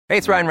Hey,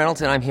 it's Ryan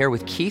Reynolds, and I'm here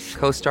with Keith,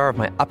 co-star of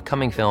my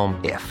upcoming film,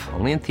 If,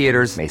 only in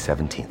theaters May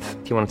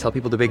 17th. Do you want to tell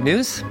people the big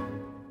news?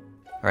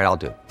 All right, I'll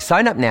do it.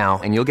 Sign up now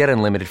and you'll get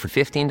unlimited for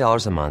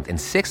 $15 a month and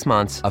 6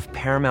 months of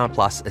Paramount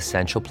Plus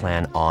Essential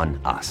Plan on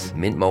us.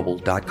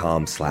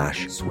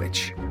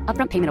 MintMobile.com/switch.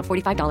 Upfront payment of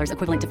 $45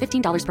 equivalent to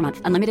 $15 per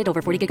month. Unlimited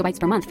over 40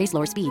 gigabytes per month. Face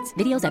lower speeds.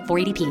 Videos at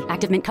 480p.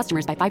 Active Mint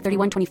customers by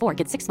 531.24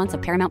 get 6 months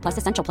of Paramount Plus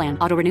Essential Plan.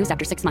 Auto renews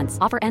after 6 months.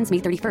 Offer ends May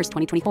 31st,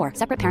 2024.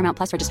 Separate Paramount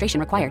Plus registration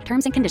required.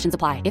 Terms and conditions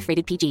apply if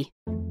rated PG.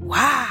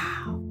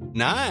 Wow.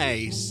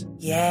 Nice.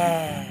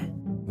 Yeah.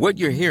 What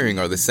you're hearing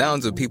are the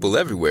sounds of people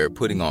everywhere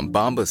putting on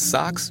Bombas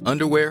socks,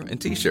 underwear, and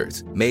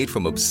T-shirts made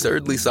from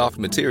absurdly soft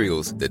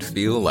materials that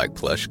feel like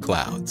plush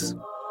clouds.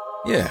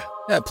 Yeah,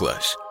 that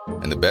plush.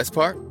 And the best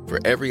part? For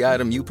every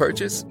item you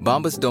purchase,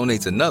 Bombas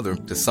donates another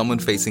to someone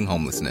facing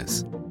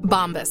homelessness.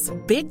 Bombas.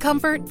 Big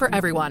comfort for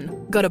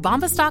everyone. Go to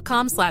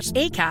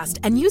bombas.com/ACAST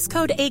and use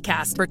code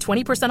ACAST for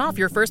 20% off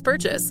your first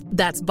purchase.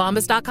 That's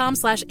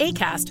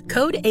bombas.com/ACAST.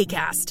 Code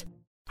ACAST.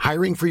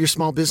 Hiring for your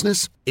small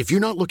business? If you're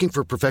not looking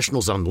for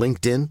professionals on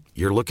LinkedIn,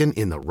 you're looking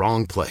in the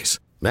wrong place.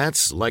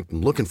 That's like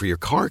looking for your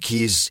car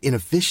keys in a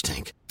fish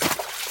tank.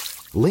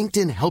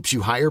 LinkedIn helps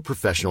you hire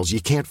professionals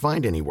you can't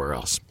find anywhere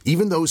else,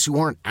 even those who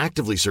aren't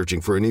actively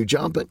searching for a new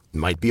job but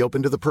might be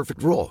open to the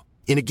perfect role.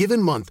 In a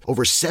given month,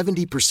 over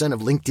 70%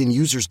 of LinkedIn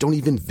users don't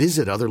even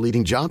visit other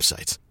leading job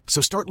sites. So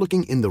start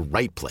looking in the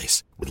right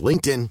place. With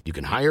LinkedIn, you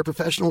can hire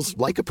professionals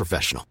like a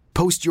professional.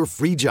 Post your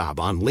free job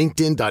on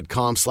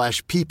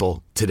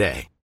linkedin.com/people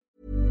today.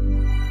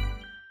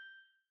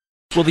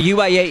 Well, the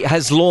UAE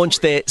has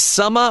launched their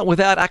Summer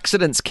Without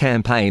Accidents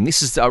campaign.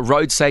 This is a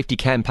road safety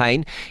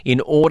campaign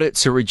in order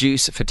to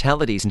reduce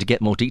fatalities. And to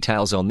get more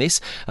details on this,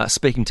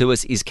 speaking to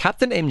us is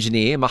Captain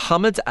Engineer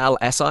Mohammed Al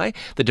Asai,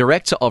 the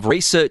Director of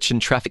Research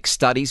and Traffic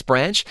Studies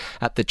Branch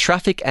at the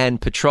Traffic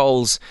and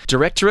Patrols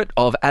Directorate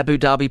of Abu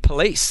Dhabi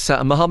Police.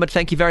 Mohammed,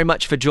 thank you very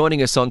much for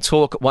joining us on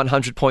Talk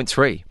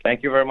 100.3.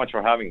 Thank you very much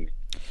for having me.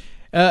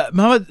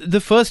 Mohammed, the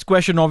first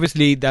question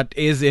obviously that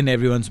is in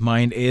everyone's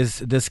mind is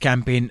this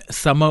campaign,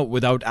 Summer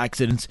Without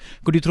Accidents.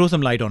 Could you throw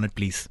some light on it,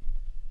 please?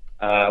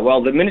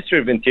 Well, the Ministry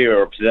of Interior,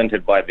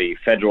 represented by the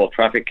Federal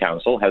Traffic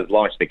Council, has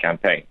launched the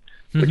campaign,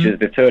 which is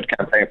the third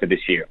campaign for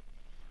this year.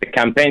 The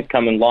campaigns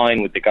come in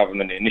line with the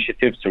government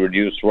initiatives to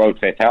reduce road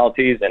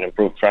fatalities and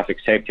improve traffic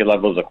safety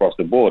levels across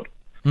the board.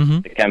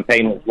 The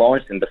campaign was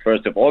launched on the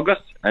 1st of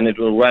August, and it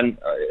will run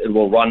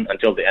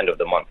until the end of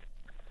the month.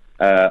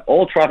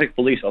 All traffic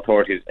police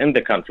authorities in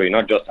the country,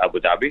 not just Abu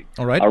Dhabi,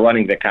 are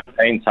running the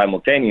campaign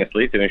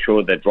simultaneously to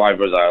ensure that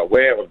drivers are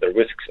aware of the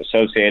risks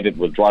associated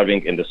with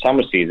driving in the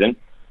summer season,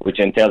 which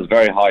entails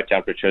very high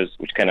temperatures,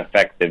 which can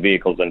affect the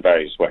vehicles in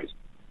various ways.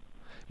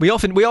 We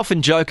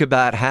often joke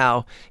about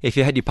how if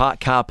you had your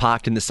car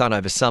parked in the sun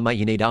over summer,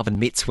 you need oven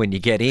mitts when you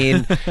get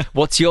in.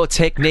 What's your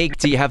technique?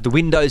 Do you have the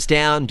windows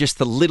down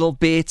just a little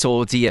bit,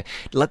 or do you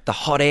let the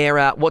hot air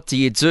out? What do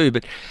you do?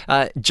 But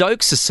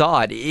jokes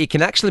aside, it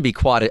can actually be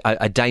quite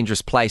a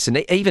dangerous place, and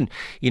even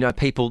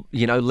people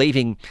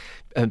leaving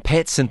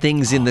pets and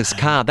things in this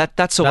car.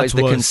 That's always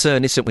the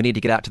concern, isn't it? We need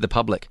to get out to the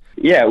public.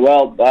 Yeah,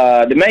 well,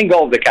 the main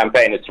goal of the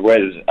campaign is to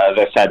raise, as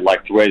I said,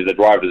 to raise the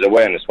driver's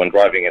awareness when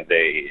driving in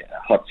the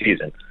hot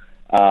season.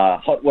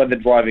 Hot weather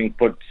driving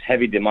puts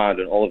heavy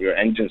demand on all of your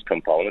engine's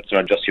components,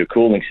 not just your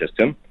cooling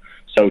system.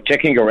 So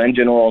checking your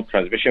engine oil,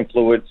 transmission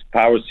fluids,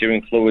 power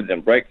steering fluids,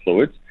 and brake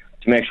fluids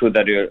to make sure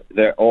that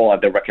they're all at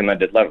the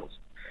recommended levels.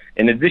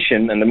 In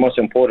addition, and the most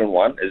important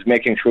one, is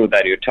making sure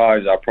that your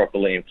tires are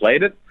properly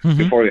inflated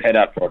before you head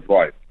out for a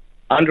drive.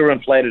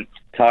 Underinflated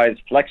tires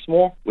flex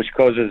more, which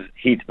causes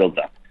heat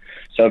buildup.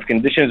 So if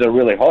conditions are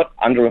really hot,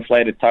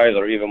 underinflated tires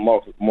are even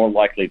more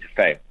likely to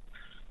fail.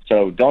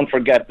 So don't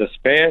forget the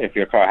spare if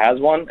your car has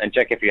one, and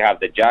check if you have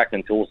the jack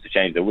and tools to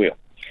change the wheel.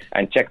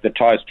 And check the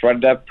tire's tread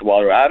depth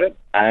while you're at it.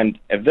 And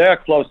if they are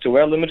close to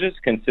wear limiters,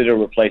 consider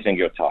replacing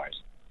your tires.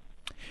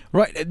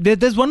 Right.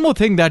 There's one more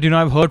thing that,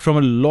 I've heard from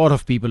a lot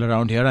of people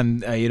around here.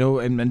 And,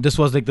 and this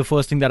was like the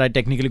first thing that I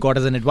technically got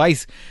as an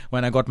advice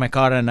when I got my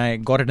car and I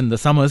got it in the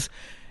summers.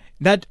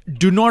 That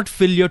do not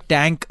fill your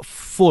tank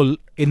full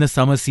in the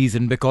summer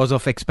season because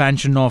of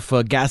expansion of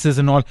gases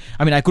and all.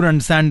 I mean, I couldn't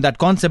understand that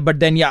concept,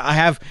 but then, I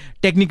have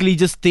technically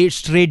just stayed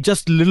straight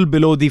just a little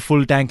below the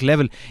full tank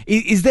level.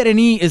 Is there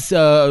any,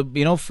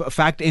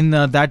 fact in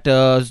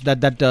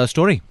that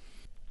story?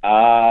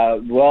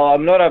 Well,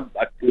 I'm not a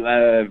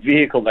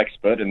vehicle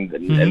expert in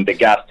the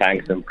gas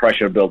tanks and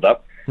pressure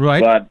buildup.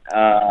 Right. But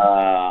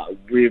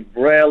we've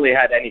rarely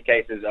had any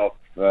cases of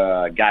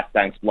gas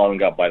tanks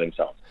blowing up by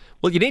themselves.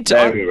 Well, you need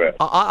to.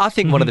 I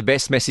think one of the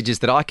best messages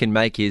that I can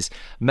make is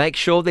make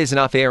sure there's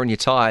enough air in your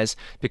tyres,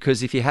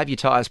 because if you have your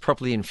tyres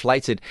properly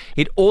inflated,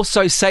 it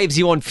also saves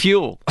you on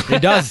fuel.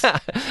 It does.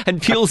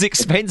 And fuel's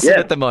expensive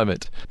at the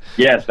moment.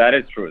 Yes, that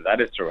is true.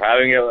 That is true.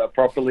 Having a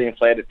properly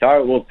inflated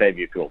tyre will save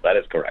you fuel. That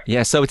is correct.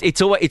 Yeah, so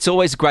it's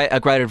always great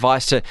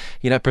advice to,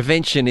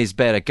 prevention is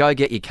better. Go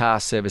get your car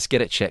service,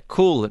 get it checked,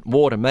 cool it,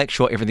 water, make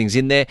sure everything's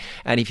in there.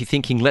 And if you're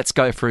thinking, let's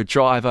go for a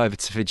drive over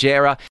to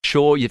Fujairah,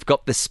 sure you've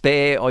got the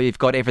spare or you've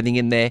got everything sitting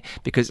in there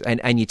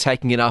and you're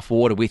taking enough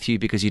water with you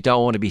because you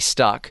don't want to be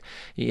stuck,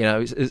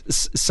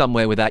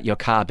 somewhere without your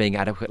car being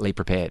adequately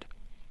prepared.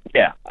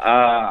 Yeah,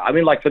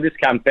 for this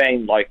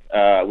campaign,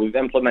 we've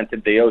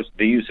implemented the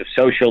use of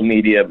social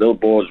media,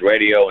 billboards,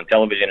 radio, and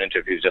television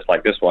interviews just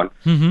like this one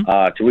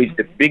to reach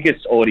the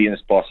biggest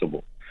audience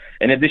possible.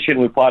 In addition,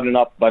 we partnered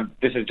up, but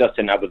this is just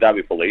in Abu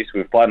Dhabi Police,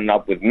 we've partnered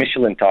up with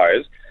Michelin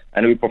Tires,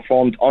 and we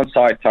performed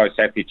on-site tire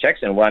safety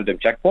checks and random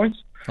checkpoints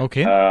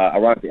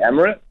around the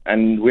Emirate,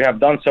 and we have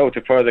done so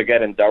to further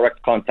get in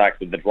direct contact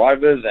with the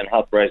drivers and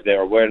help raise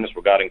their awareness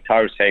regarding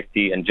tire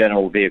safety and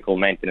general vehicle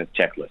maintenance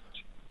checklists.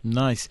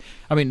 Nice.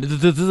 I mean,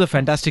 this is a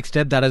fantastic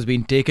step that has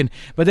been taken.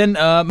 But then,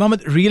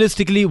 Mohammed,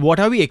 realistically, what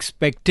are we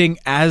expecting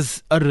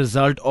as a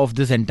result of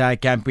this entire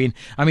campaign?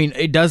 I mean,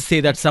 it does say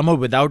that summer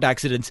without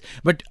accidents,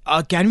 but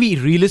can we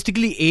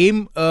realistically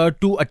aim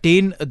to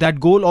attain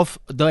that goal of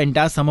the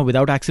entire summer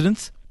without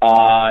accidents?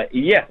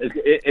 Yes,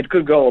 it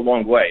could go a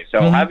long way. So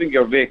having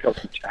your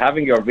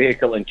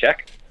vehicle in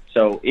check.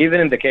 So even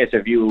in the case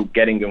of you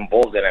getting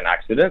involved in an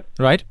accident,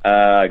 right?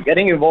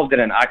 Getting involved in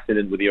an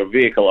accident with your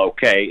vehicle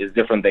okay is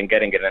different than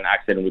getting in an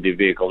accident with your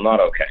vehicle not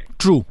okay.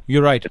 True,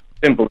 you're right.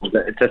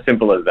 It's as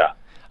simple as that.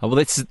 Well,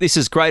 this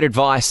is great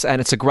advice, and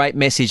it's a great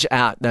message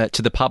out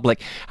to the public.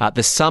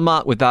 The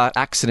Summer Without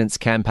Accidents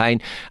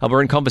campaign.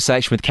 We're in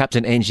conversation with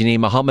Captain Engineer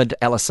Mohammed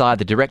Al Asad,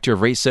 the Director of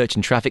Research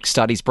and Traffic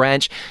Studies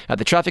Branch at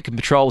the Traffic and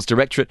Patrols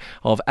Directorate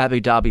of Abu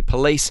Dhabi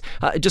Police.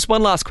 Just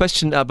one last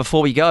question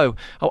before we go.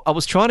 I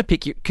was trying to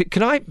pick you.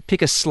 Can I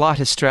pick a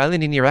slight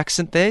Australian in your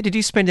accent there? Did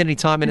you spend any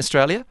time in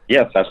Australia?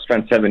 Yes, I've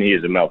spent 7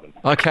 years in Melbourne.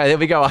 Okay, there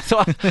we go. I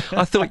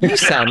thought you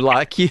sound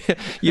like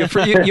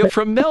you're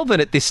from Melbourne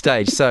at this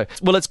stage. So,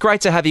 well, it's great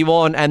to have you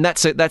on, and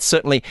that's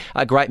certainly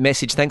a great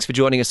message. Thanks for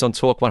joining us on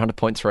Talk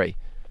 100.3.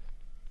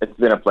 It's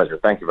been a pleasure.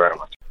 Thank you very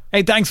much.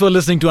 Hey, thanks for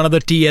listening to another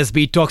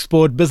TSB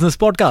Talksport Business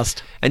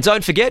Podcast. And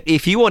don't forget,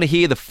 if you want to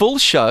hear the full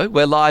show,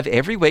 we're live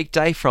every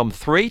weekday from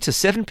 3 to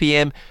 7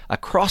 p.m.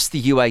 across the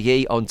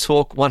UAE on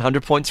Talk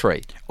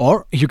 100.3.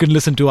 Or you can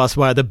listen to us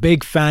via the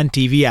Big Fan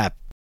TV app.